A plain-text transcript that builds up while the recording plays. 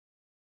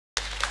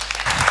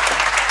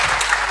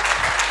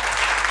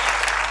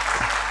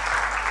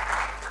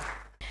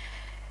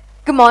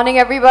Good morning,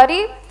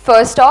 everybody.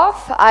 First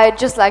off, I'd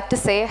just like to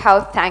say how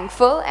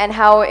thankful and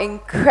how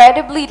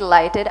incredibly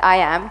delighted I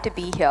am to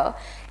be here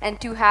and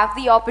to have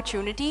the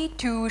opportunity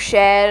to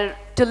share,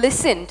 to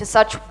listen to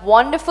such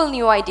wonderful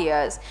new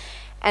ideas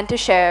and to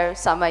share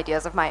some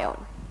ideas of my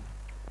own.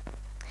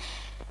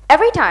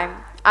 Every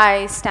time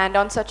I stand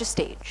on such a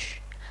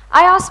stage,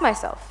 I ask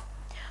myself,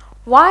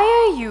 why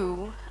are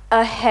you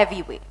a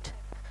heavyweight?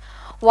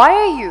 Why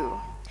are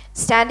you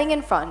standing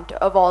in front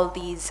of all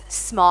these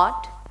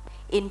smart,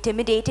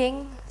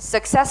 intimidating,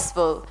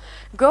 successful,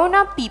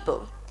 grown-up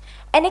people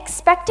and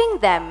expecting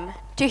them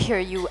to hear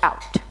you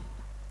out?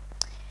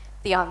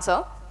 The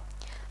answer,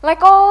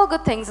 like all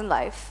good things in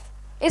life,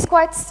 is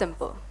quite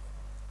simple.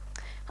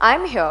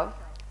 I'm here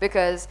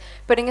because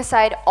putting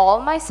aside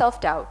all my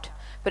self-doubt,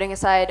 putting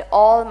aside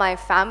all my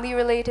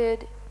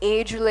family-related,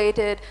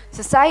 age-related,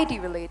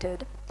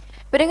 society-related,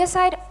 putting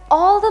aside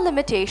all the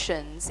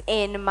limitations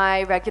in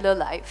my regular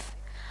life,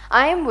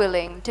 I am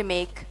willing to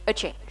make a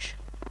change.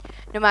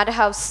 No matter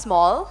how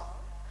small,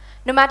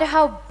 no matter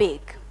how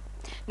big,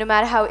 no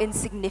matter how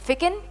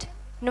insignificant,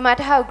 no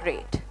matter how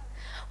great,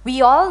 we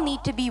all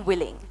need to be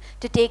willing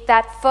to take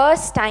that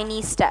first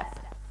tiny step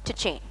to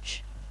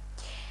change.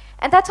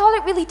 And that's all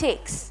it really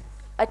takes,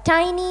 a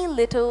tiny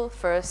little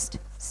first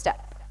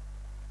step.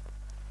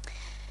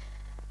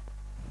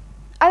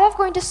 I love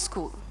going to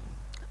school.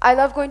 I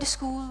love going to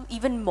school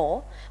even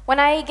more when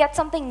I get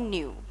something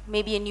new,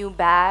 maybe a new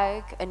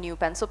bag, a new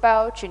pencil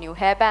pouch, a new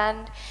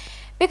hairband,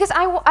 because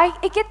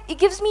it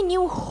gives me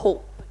new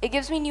hope. It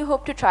gives me new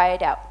hope to try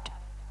it out.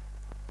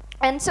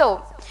 And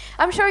so,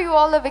 I'm sure you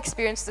all have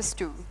experienced this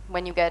too,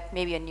 when you get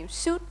maybe a new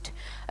suit,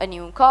 a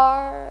new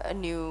car,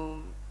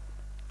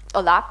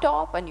 a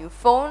laptop, a new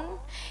phone.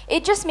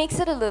 It just makes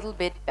it a little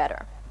bit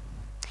better.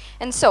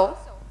 And so,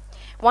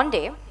 one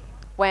day,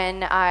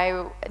 when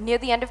near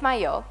the end of my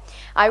year,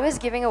 I was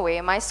giving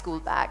away my school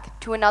bag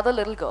to another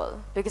little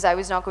girl because I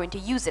was not going to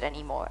use it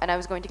anymore and I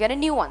was going to get a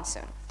new one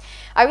soon.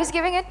 I was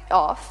giving it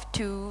off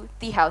to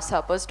the house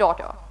helper's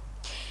daughter.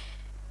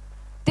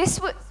 As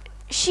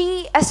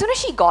soon as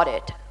she got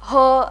it,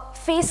 her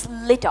face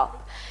lit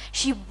up.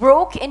 She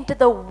broke into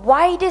the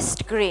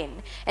widest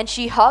grin and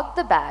she hugged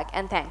the bag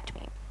and thanked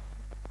me.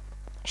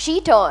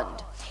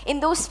 In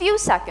those few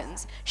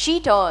seconds, she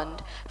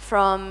turned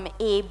from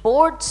a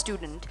bored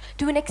student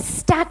to an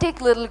ecstatic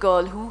little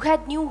girl who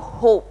had new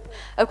hope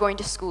of going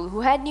to school,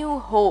 who had new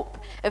hope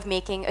of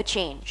making a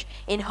change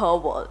in her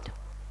world.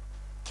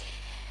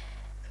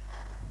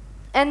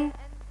 And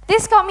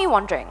this got me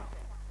wondering,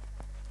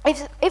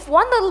 if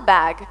one little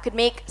bag could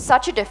make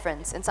such a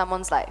difference in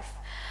someone's life,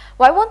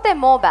 why weren't there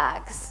more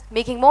bags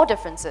making more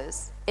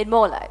differences in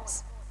more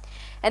lives?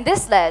 And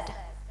this led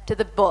to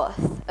the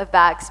birth of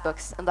Bags,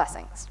 Books, and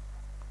Blessings.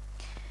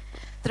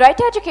 The Right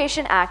to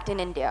Education Act in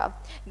India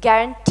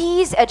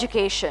guarantees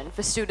education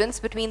for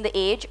students between the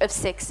age of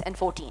 6 and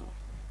 14.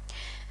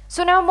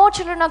 So now more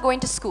children are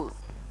going to school.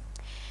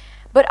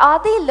 But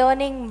are they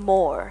learning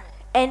more?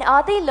 And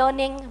are they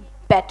learning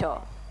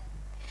better?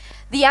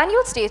 The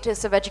annual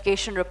Status of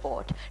Education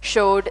report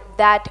showed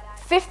that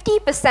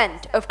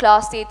 50% of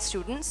Class 8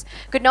 students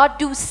could not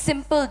do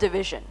simple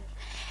division,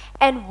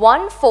 and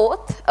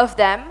 1/4 of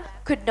them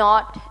did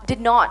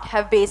not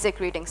have basic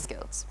reading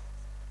skills.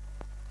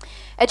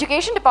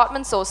 Education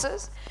Department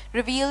sources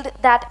revealed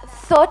that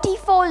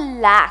 34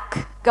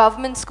 lakh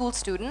government school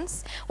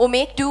students will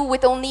make do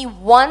with only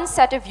one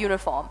set of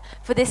uniform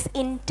for this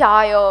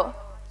entire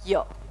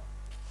year.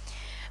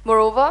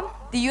 Moreover,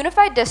 the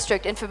Unified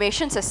District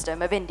Information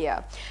System of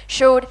India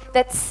showed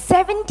that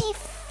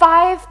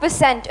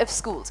 75% of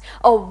schools,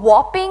 a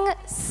whopping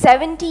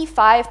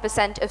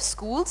 75% of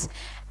schools,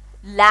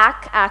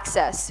 lack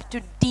access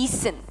to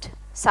decent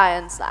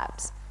science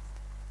labs.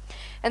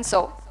 And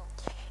so,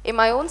 in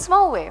my own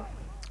small way,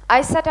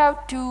 I set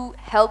out to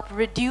help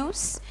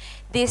reduce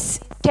this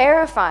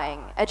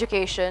terrifying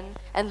education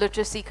and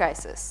literacy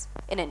crisis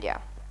in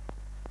India.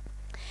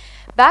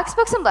 Bags,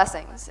 Books, and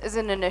Blessings is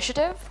an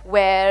initiative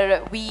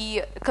where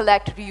we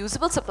collect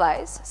reusable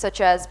supplies such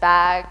as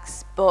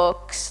bags,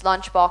 books,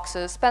 lunch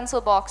boxes,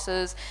 pencil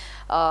boxes,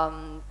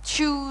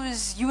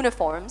 shoes,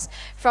 uniforms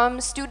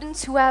from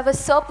students who have a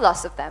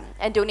surplus of them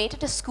and donate it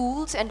to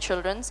schools and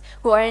children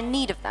who are in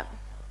need of them.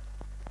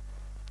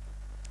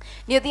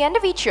 Near the end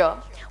of each year,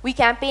 we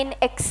campaign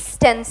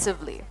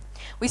extensively.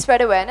 We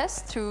spread awareness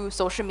through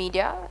social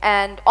media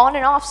and on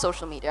and off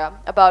social media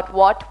about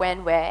what,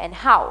 when, where, and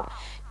how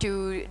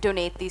to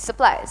donate these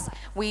supplies.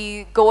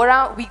 We go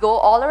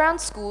all around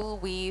school,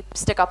 we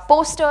stick up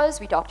posters,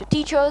 we talk to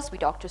teachers, we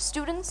talk to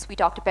students, we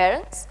talk to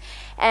parents,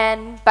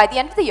 and by the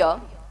end of the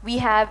year, we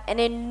have an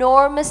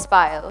enormous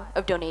pile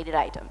of donated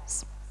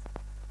items.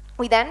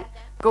 We then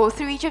go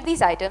through each of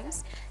these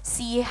items,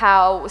 see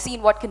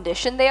in what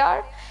condition they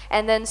are,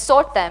 and then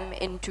sort them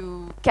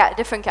into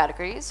different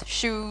categories: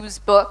 shoes,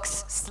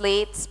 books,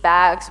 slates,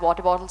 bags,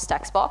 water bottles,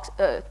 textbooks,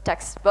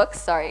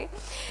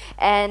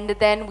 and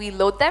then we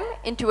load them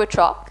into a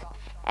truck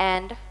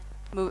and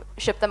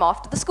ship them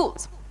off to the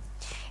schools.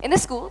 In the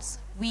schools,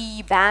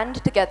 we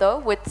band together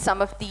with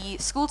some of the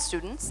school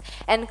students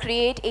and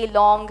create a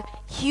long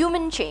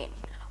human chain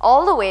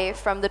all the way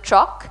from the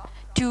truck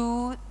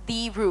to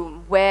the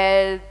room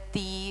where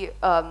the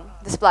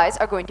supplies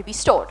are going to be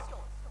stored.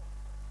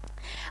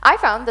 I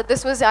found that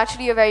this was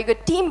actually a very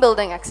good team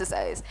building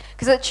exercise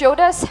because it showed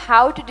us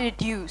how to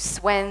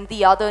deduce when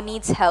the other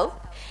needs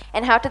help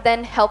and how to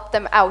then help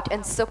them out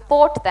and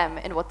support them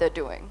in what they're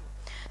doing.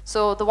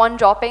 So the one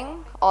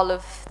dropping all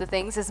of the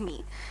things is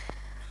me.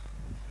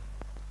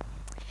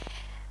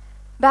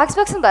 Bags,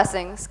 Books and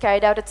Blessings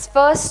carried out its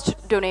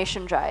first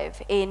donation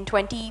drive in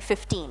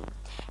 2015.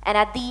 And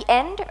at the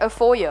end of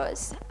 4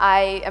 years,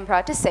 I am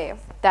proud to say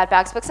that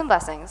Bags, Books and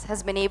Blessings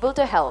has been able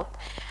to help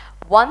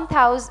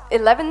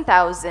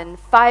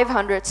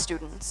 11,500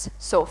 students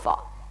so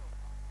far.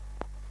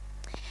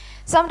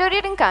 Some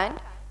donate in kind,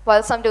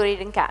 while some donate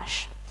in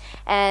cash.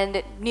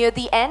 And near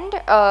the end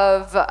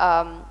of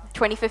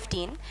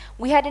 2015,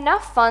 we had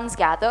enough funds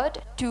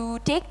gathered to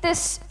take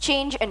this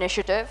change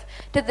initiative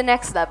to the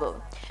next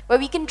level, where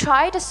we can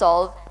try to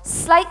solve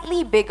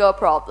slightly bigger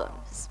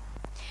problems.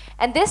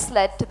 And this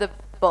led to the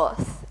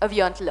birth of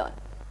Yearn to Learn.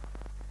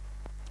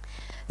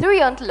 Through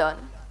Yearn to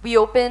Learn, we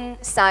open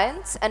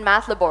science and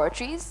math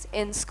laboratories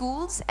in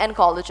schools and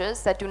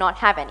colleges that do not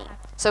have any.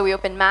 So we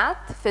open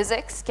math,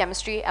 physics,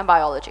 chemistry, and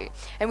biology.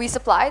 And we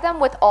supply them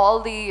with all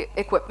the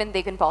equipment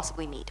they can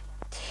possibly need.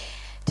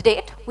 To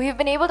date, we have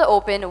been able to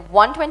open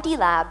 120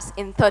 labs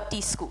in 30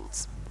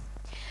 schools.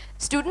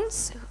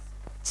 Students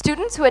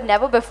who had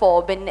never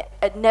before been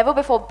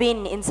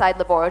inside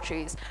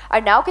laboratories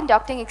are now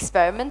conducting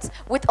experiments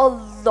with a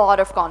lot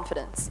of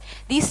confidence.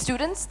 These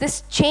students,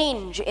 this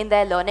change in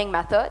their learning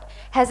method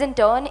has in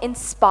turn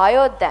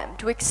inspired them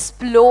to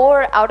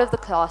explore out of the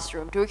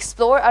classroom, to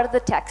explore out of the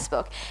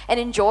textbook, and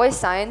enjoy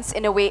science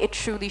in a way it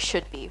truly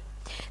should be.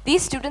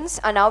 These students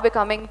are now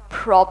becoming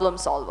problem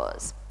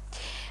solvers.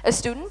 A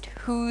student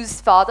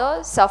whose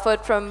father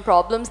suffered from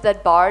problems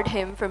that barred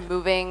him from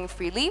moving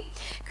freely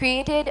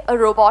created a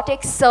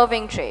robotic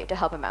serving tray to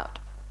help him out.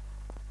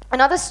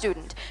 Another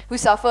student who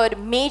suffered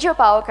major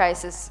power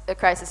crises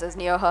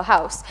near her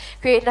house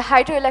created a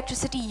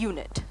hydroelectricity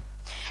unit.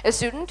 A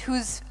student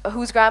whose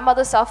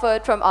grandmother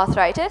suffered from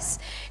arthritis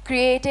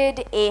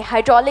created a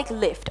hydraulic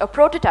lift, a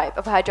prototype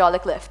of a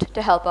hydraulic lift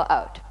to help her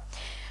out.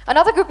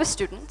 Another group of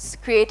students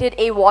created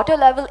a water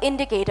level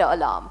indicator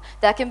alarm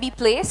that can be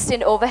placed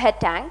in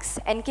overhead tanks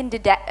and can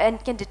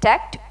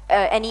detect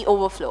any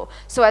overflow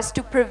so as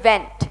to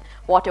prevent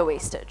water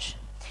wastage.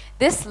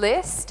 This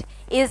list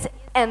is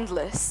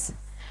endless.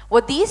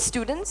 What these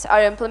students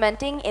are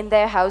implementing in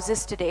their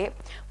houses today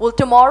will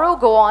tomorrow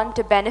go on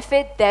to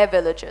benefit their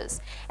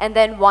villages, and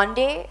then one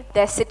day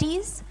their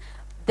cities,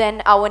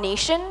 then our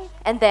nation,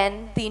 and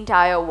then the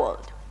entire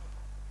world.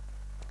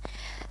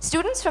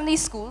 Students from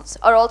these schools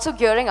are also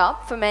gearing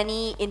up for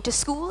many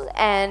inter-school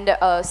and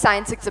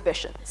science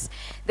exhibitions.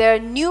 There are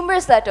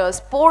numerous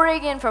letters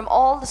pouring in from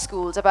all the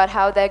schools about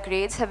how their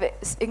grades have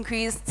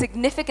increased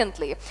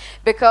significantly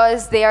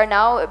because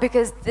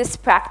this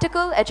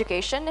practical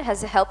education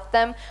has helped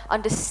them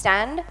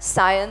understand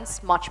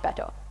science much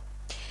better.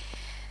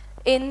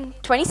 In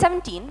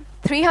 2017,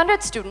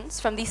 300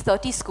 students from these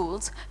 30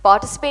 schools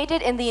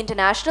participated in the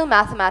International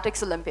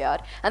Mathematics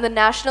Olympiad and the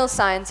National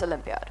Science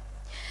Olympiad.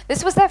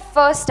 This was their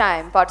first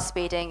time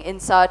participating in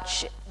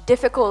such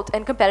difficult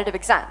and competitive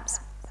exams.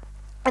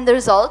 And the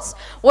results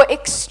were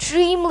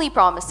extremely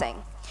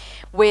promising,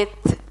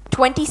 with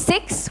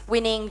 26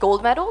 winning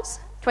gold medals,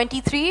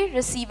 23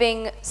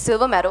 receiving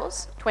silver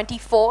medals,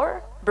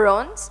 24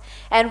 bronze,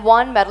 and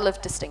 1 medal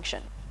of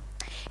distinction.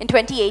 In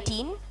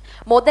 2018,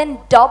 more than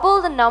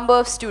double the number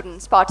of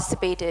students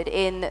participated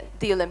in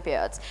the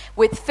Olympiads,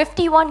 with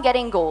 51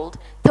 getting gold,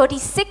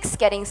 36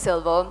 getting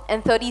silver,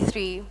 and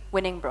 33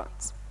 winning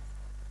bronze.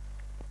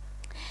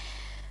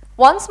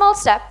 One small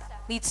step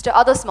leads to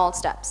other small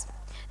steps.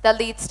 That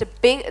leads to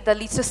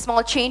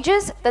small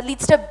changes, that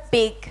leads to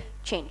big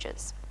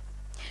changes.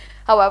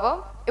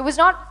 However, it was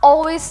not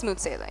always smooth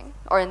sailing,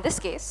 or in this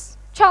case,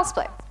 child's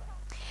play.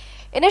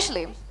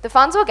 Initially, the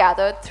funds were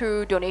gathered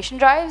through donation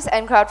drives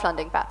and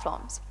crowdfunding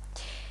platforms.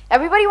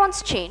 Everybody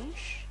wants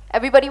change.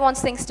 Everybody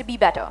wants things to be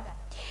better.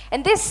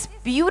 And this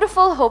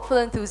beautiful, hopeful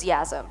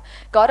enthusiasm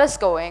got us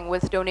going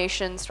with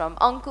donations from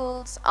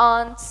uncles,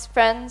 aunts,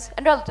 friends,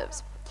 and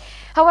relatives.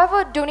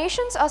 However,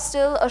 donations are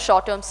still a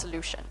short-term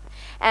solution,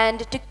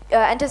 and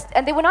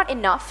they were not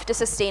enough to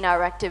sustain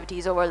our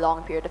activities over a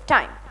long period of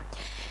time.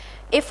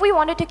 If we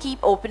wanted to keep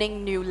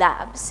opening new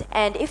labs,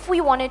 and if we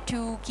wanted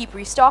to keep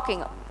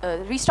restocking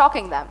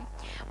them,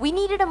 we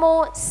needed a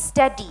more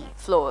steady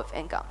flow of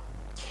income.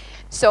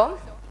 So,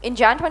 in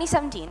Jan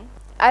 2017,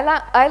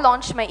 I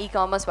launched my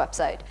e-commerce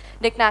website,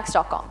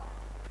 knickknacks.com.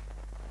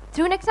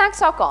 Through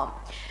knickknacks.com,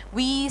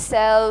 we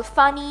sell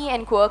funny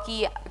and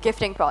quirky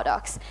gifting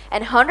products,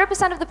 and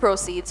 100% of the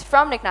proceeds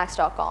from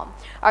knickknacks.com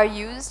are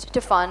used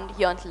to fund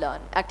Yearn to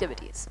Learn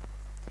activities.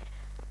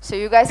 So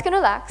you guys can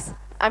relax.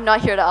 I'm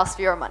not here to ask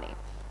for your money.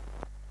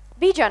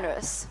 Be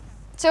generous.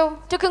 So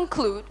to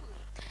conclude,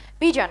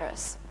 be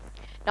generous,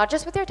 not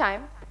just with your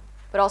time,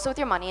 but also with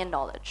your money and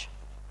knowledge.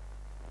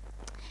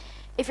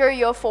 If you're a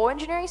year 4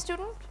 engineering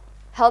student,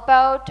 help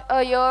out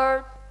a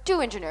year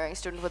 2 engineering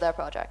student with their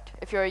project.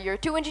 If you're a year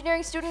 2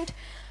 engineering student,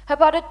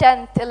 help out a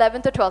 10th,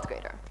 11th, or 12th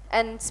grader.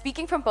 And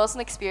speaking from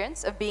personal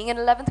experience of being an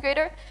 11th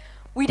grader,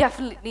 we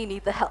definitely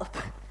need the help.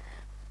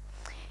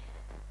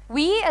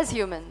 We as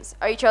humans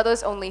are each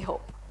other's only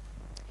hope.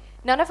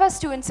 None of us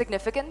too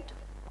insignificant,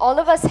 all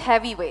of us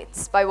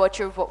heavyweights by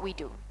virtue of what we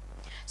do.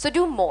 So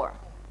do more.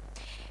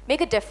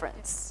 Make a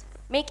difference.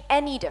 Make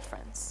any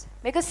difference.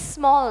 Make a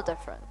small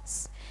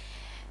difference.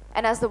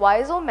 And as the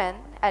wise old men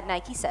at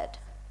Nike said,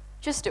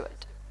 just do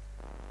it.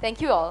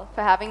 Thank you all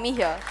for having me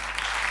here.